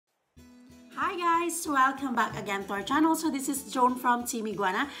Hi guys! Welcome back again to our channel. So this is Joan from Team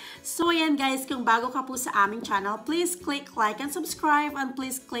Iguana. So ayan guys, kung bago ka po sa aming channel, please click like and subscribe and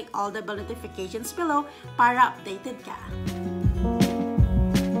please click all the bell notifications below para updated ka.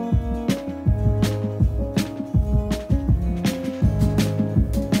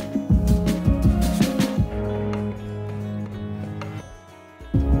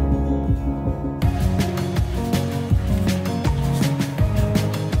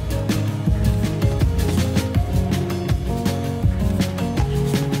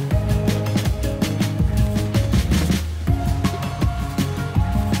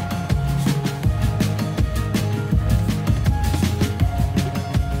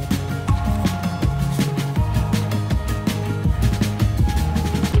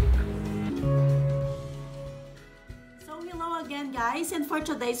 Guys, and for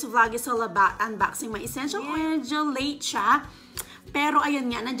today's vlog is all about unboxing my essential oil. Medyo late siya. Pero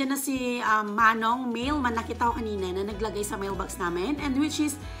ayun nga, nandyan na si Manong mailman. Nakita ko kanina na naglagay sa mailbox namin. And which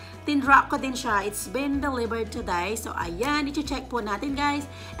is, tinrap ko din siya. It's been delivered today. So ayan, i-check po natin guys.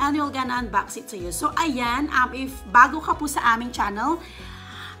 And we're gonna unbox it to you. So ayan, if bago ka po sa aming channel,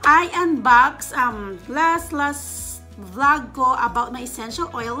 I unbox last vlog ko about my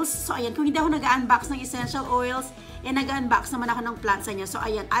essential oils. So ayan, kung hindi ako nag-unbox ng essential oils, nag-unbox naman ako ng plants niya. So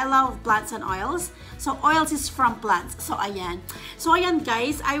ayan, I love plants and oils. So oils is from plants. So ayan. So ayan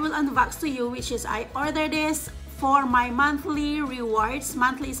guys, I will unbox to you, which is I order this for my monthly rewards,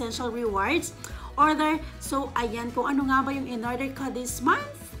 monthly essential rewards order. So ayan, kung ano nga ba yung in-order ko this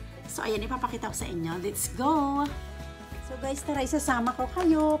month. So ayan, ipapakita ko sa inyo. Let's go! So guys, tara, isasama ko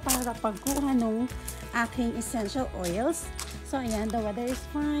kayo para pagkuha ng aking essential oils. So ayan, the weather is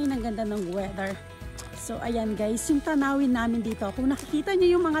fine. Ang ganda ng weather. So ayan guys, yung tanawin namin dito. Kung nakikita nyo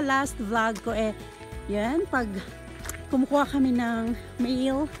yung mga last vlog ko yan, pag kumukuha kami ng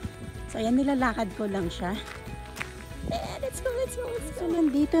mail. So ayan, nilalakad ko lang siya. Let's go, let's go, let's go. So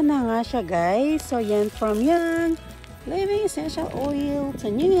nandito na nga siya guys. So yan, from Young Living Essential Oil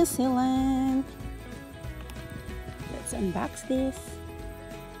to New Zealand. Let's unbox this.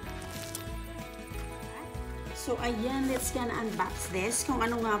 So, ayan, let's gonna unbox this. Kung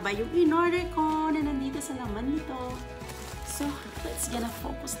ano nga ba yung in-order ko na nandito sa laman nito. So, let's gonna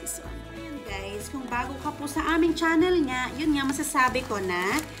focus this on. Ayan guys, kung bago ka po sa aming channel nga, yun nga masasabi ko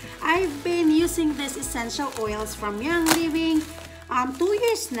na I've been using this essential oils from Young Living 2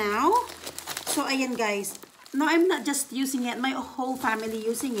 years now. So, ayan guys. No, I'm not just using it. My whole family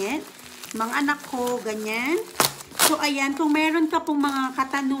using it. Mga anak ko, ganyan. So, ayan, kung meron ka pong mga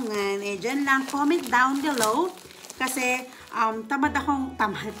katanungan, dyan lang, comment down below. Kasi,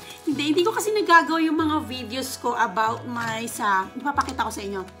 tamad. Hindi ko kasi nagagawa yung mga videos ko about my, ipapakita ko sa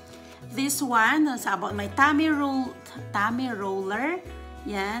inyo. This one, about my tummy roller.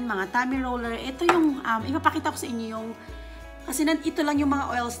 Yan, mga tummy roller. Ito yung, ipapakita ko sa inyo yung, kasi ito lang yung mga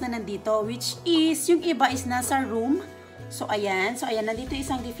oils na nandito, which is, yung iba is nasa room. So, ayan. So, ayan. Nandito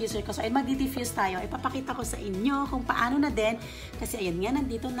isang diffuser ko. So, ayan. Magdi-diffuse tayo. Ipapakita ko sa inyo kung paano na din. Kasi, ayan nga.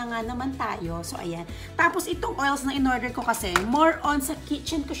 Nandito na nga naman tayo. So, ayan. Tapos, itong oils na in-order ko kasi, more on sa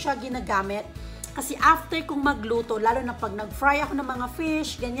kitchen ko siya ginagamit. Kasi, after kong magluto, lalo na pag nag-fry ako ng mga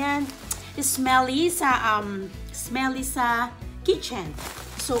fish, ganyan, smelly sa kitchen.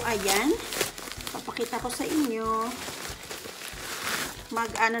 So, ayan. Papakita ko sa inyo.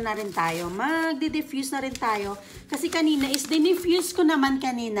 Mag-ano na rin tayo. Magdi-diffuse na rin tayo. Kasi kanina is, dinifuse ko naman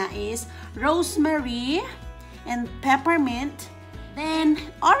kanina is rosemary and peppermint. Then,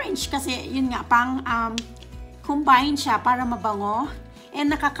 orange kasi yun nga, pang combine siya para mabango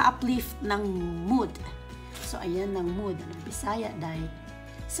and nakaka-uplift ng mood. So, ayan ng mood. Bisaya, dahil.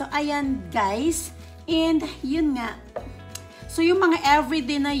 So, ayan guys. And, yun nga. So, yung mga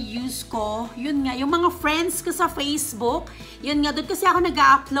everyday na use ko, yun nga, yung mga friends ko sa Facebook, yun nga, doon kasi ako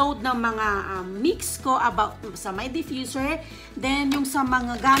nag-upload ng mga mix ko about sa my diffuser. Then, yung sa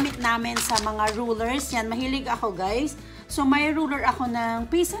mga gamit namin sa mga rulers, yan, mahilig ako guys. So, may ruler ako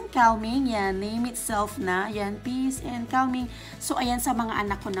ng Peace and Calming, yan, name itself na, yan, Peace and Calming. So, ayan, sa mga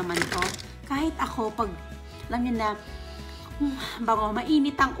anak ko naman to. Kahit ako, pag, alam nyo na, bango,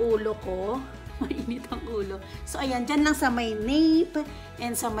 mainit ang ulo ko. Mainit ang ulo. So, ayan, dyan lang sa may nape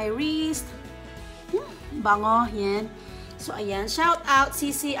and sa may wrist. Bango, yan. So, ayan, shout out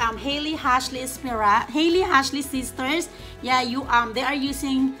Sisi, Hailey Ashley sisters. Yeah, they are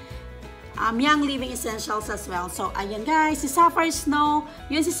using Young Living Essentials as well. So, ayan guys, si Sapphire Snow,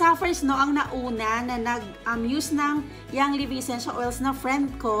 yun si Sapphire Snow ang nauna na nag-use ng Young Living Essential Oils na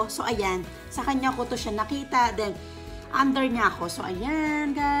friend ko. So, ayan, sa kanya ko to siya nakita. Then, under niya ako. So,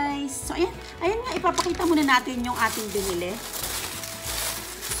 ayan, guys. So, ayan. Ayan nga, ipapakita muna natin yung ating binili.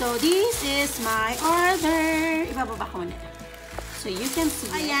 So, this is my order. Ibababa ko muna. So, you can see.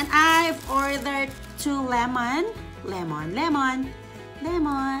 Ayan, I've ordered 2 lemon.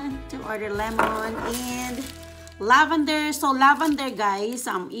 To order lemon and lavender. So, lavender, guys.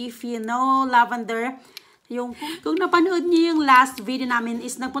 If you know lavender, kung napanood niyo yung last video namin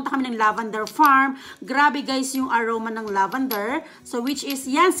is nagpunta kami ng lavender farm. Grabe guys yung aroma ng lavender. So which is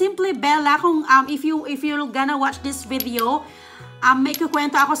yan, Simply Bella. Kung if you're gonna watch this video, may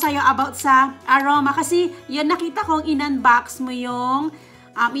kukwento ako sa iyo about sa aroma kasi yun nakita kong in-unbox mo yung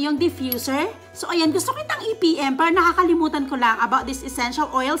diffuser. So ayan, gusto kitang i-PM pero nakakalimutan ko lang about this essential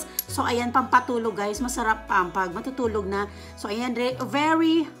oils. So ayan, pampatulog guys, masarap pag matutulog na. So ayan,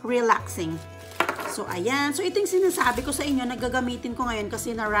 very relaxing. So, ayan. So, ito yung sinasabi ko sa inyo na gagamitin ko ngayon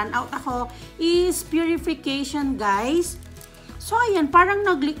kasi na-run out ako is purification, guys. So, ayan. Parang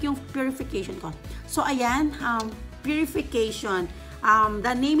nag-leak yung purification ko. So, ayan. Purification.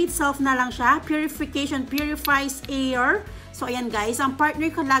 The name itself na lang siya. Purification purifies air. So, ayan, guys. Ang partner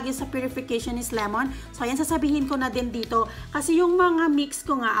ko lagi sa purification is lemon. So, ayan. Sasabihin ko na din dito. Kasi yung mga mix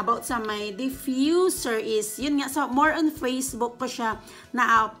ko nga about sa my diffuser is, yun nga, so, more on Facebook ko siya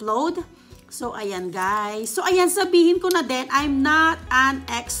na-upload. So, ayan guys. So, ayan, sabihin ko na din, I'm not an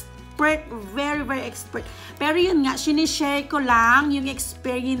expert, very expert. Pero yun nga, sinishare ko lang yung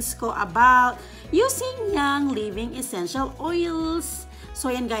experience ko about using Young Living essential oils. So,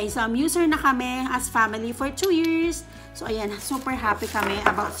 ayan guys, user na kami as family for 2 years. So, ayan, super happy kami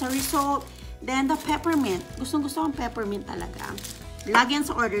about sa result. Then, the peppermint. Gustong-gusto kong peppermint talaga. Lagi yan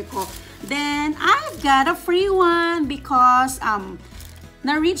sa order ko. Then, I've got a free one because,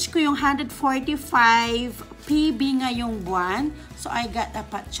 na-reach ko yung 145 PB ngayong buwan. So, I got a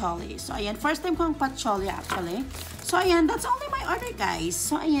patchouli. So, ayan. First time ko ang patchouli actually. So, ayan. That's only my order, guys.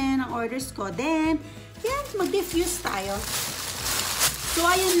 So, ayan ang orders ko. Then, yan. Mag-diffuse tayo. So,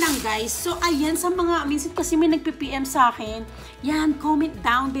 ayan lang, guys. So, ayan sa mga, minsan kasi may nagpi-PM sa akin. Yan. Comment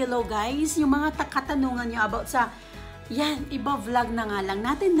down below, guys. Yung mga katanungan nyo about sa yan, iba-vlog na nga lang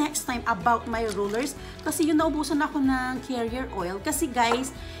natin next time about my rollers. Kasi yun, naubusan ako ng carrier oil. Kasi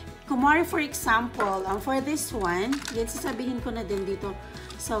guys, kumari for example, for this one, yan, sasabihin ko na din dito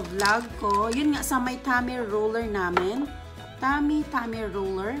sa vlog ko. Yun nga, sa may tummy roller namin. Tummy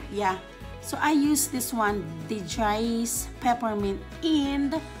roller. Yeah. So, I use this one, the Dries Peppermint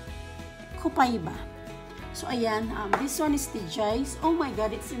and Copaiba. So, ayan. This one is the Dries. Oh my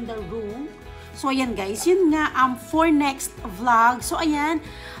God, it's in the room. So, ayan guys, yun nga, for next vlog. So, ayan,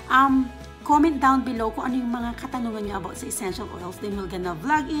 comment down below kung ano yung mga katanungan nyo about sa essential oils. Then, we're gonna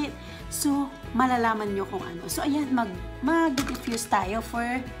vlog it. So, malalaman nyo kung ano. So, ayan, mag-diffuse tayo for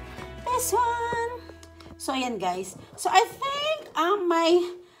this one. So, ayan guys. So, I think, may,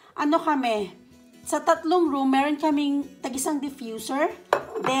 kami, sa 3 room, meron kaming tag-isang diffuser.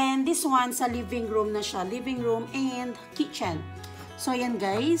 Then, this one sa living room na siya. Living room and kitchen. So, ayan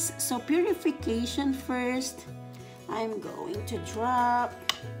guys. So, purification first. I'm going to drop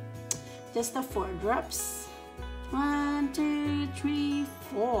just the 4 drops. 1, 2, 3,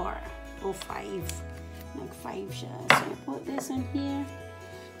 4. Oh, 5. Nag-5 siya. So, I put this on here.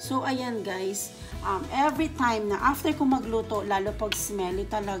 So, ayan guys. Every time na after ko magluto, lalo pag smelly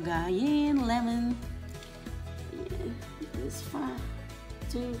talaga. Yan, lemon. Yan. This 5,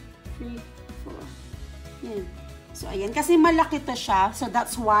 2, 3, 4. Yan. So, ayan. Kasi malaki to siya. So,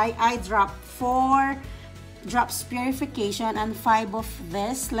 that's why I drop 4 drops purification and 5 of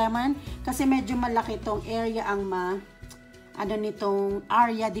this lemon. Kasi medyo malaki tong area ang nitong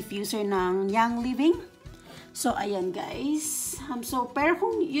area diffuser ng Young Living. So, ayan guys. So, pero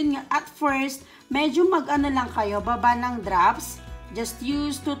kung yun nga, at first, medyo lang kayo, baba ng drops. Just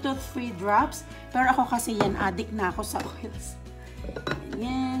use 2 to 3 drops. Pero ako kasi yan, addict na ako sa oils.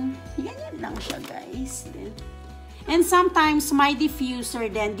 Ayan. Ganyan lang siya guys. Then, and sometimes, my diffuser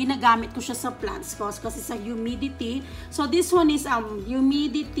din, ginagamit ko siya sa plants ko kasi sa humidity. So, this one is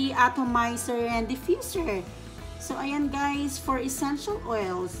humidity atomizer and diffuser. So, ayan guys, for essential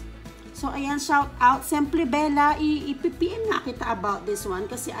oils. So, ayan, shout out. Simply Bella, i-PM na kita about this one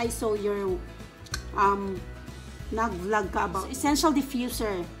kasi I saw your nag-vlog ka about essential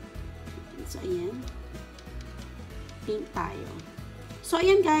diffuser. So, ayan. Pink tayo. So,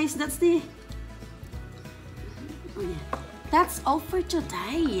 ayan guys, that's the... Oh, yeah. That's all for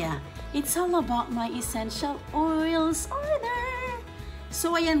today. It's all about my essential oils order.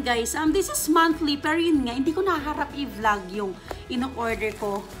 So, ayan guys, this is monthly, pero yun nga, hindi ko nakaharap i-vlog yung ino-order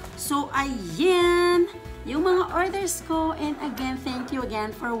ko. So, ayan, yung mga orders ko. And again, thank you again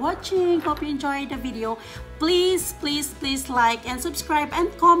for watching. Hope you enjoyed the video. Please, please, please like and subscribe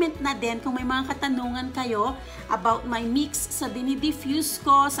and comment na din kung may mga katanungan kayo about my mix sa dinidiffuse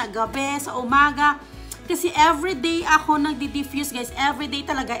ko sa gabi, sa umaga. Kasi everyday ako nagdi-diffuse, guys. Everyday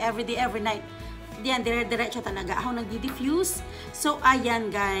talaga, everyday, every night. Diyan, dire-diretso talaga ako nagdi-diffuse. So, ayan,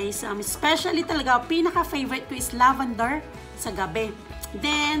 guys. Especially talaga, pinaka-favorite ko is lavender sa gabi.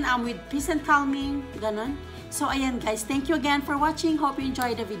 Then, with peace and calming, ganun. So, ayan guys, thank you again for watching. Hope you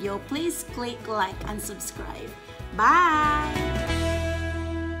enjoyed the video. Please click like and subscribe. Bye!